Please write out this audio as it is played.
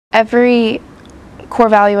Every core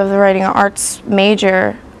value of the writing arts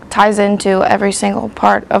major ties into every single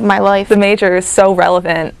part of my life. The major is so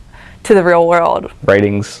relevant to the real world.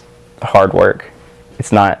 Writing's hard work.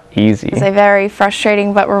 It's not easy. It's a very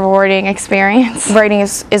frustrating but rewarding experience. Writing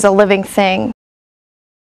is a living thing.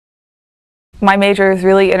 My major is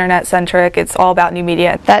really internet-centric. It's all about new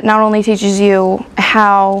media. That not only teaches you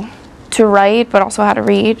how to write, but also how to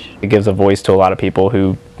read. It gives a voice to a lot of people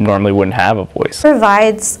who normally wouldn't have a voice.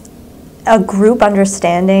 Provides a group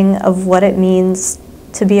understanding of what it means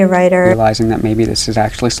to be a writer. Realizing that maybe this is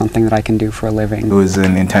actually something that I can do for a living. It was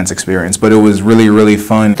an intense experience, but it was really, really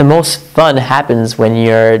fun. The most fun happens when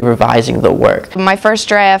you're revising the work. My first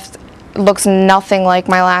draft looks nothing like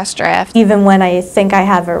my last draft. Even when I think I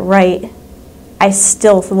have it right, I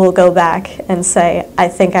still will go back and say, I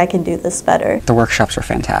think I can do this better. The workshops are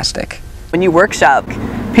fantastic. When you workshop,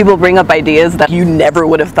 people bring up ideas that you never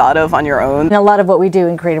would have thought of on your own. And a lot of what we do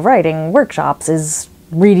in creative writing workshops is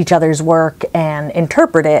read each other's work and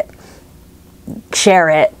interpret it, share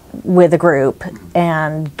it with a group,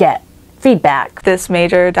 and get feedback. This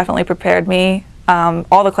major definitely prepared me.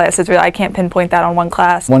 All the classes, really, I can't pinpoint that on one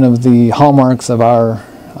class. One of the hallmarks of our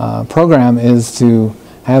program is to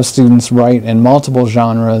have students write in multiple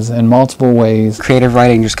genres in multiple ways. Creative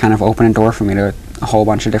writing just kind of opened a door for me to a whole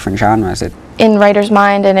bunch of different genres. In writer's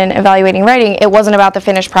mind and in evaluating writing, it wasn't about the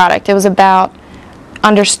finished product. It was about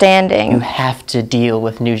understanding. You have to deal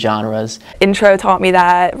with new genres. Intro taught me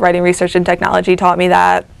that. Writing, research, and technology taught me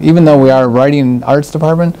that. Even though we are a writing arts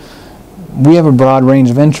department, we have a broad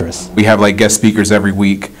range of interests. We have like guest speakers every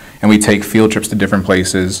week, and we take field trips to different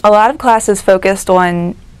places. A lot of classes focused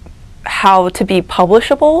on how to be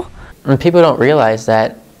publishable. And people don't realize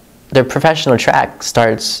that their professional track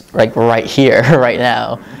starts like right here, right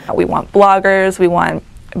now. We want bloggers, we want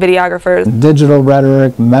videographers. Digital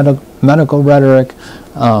rhetoric, medical rhetoric,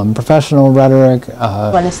 professional rhetoric.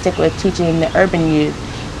 I want to stick with teaching the urban youth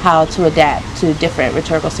how to adapt to different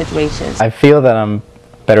rhetorical situations. I feel that I'm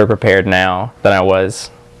better prepared now than I was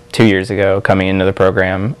 2 years ago coming into the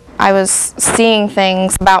program. I was seeing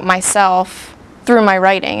things about myself through my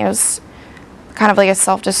writing. It was kind of like a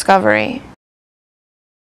self-discovery.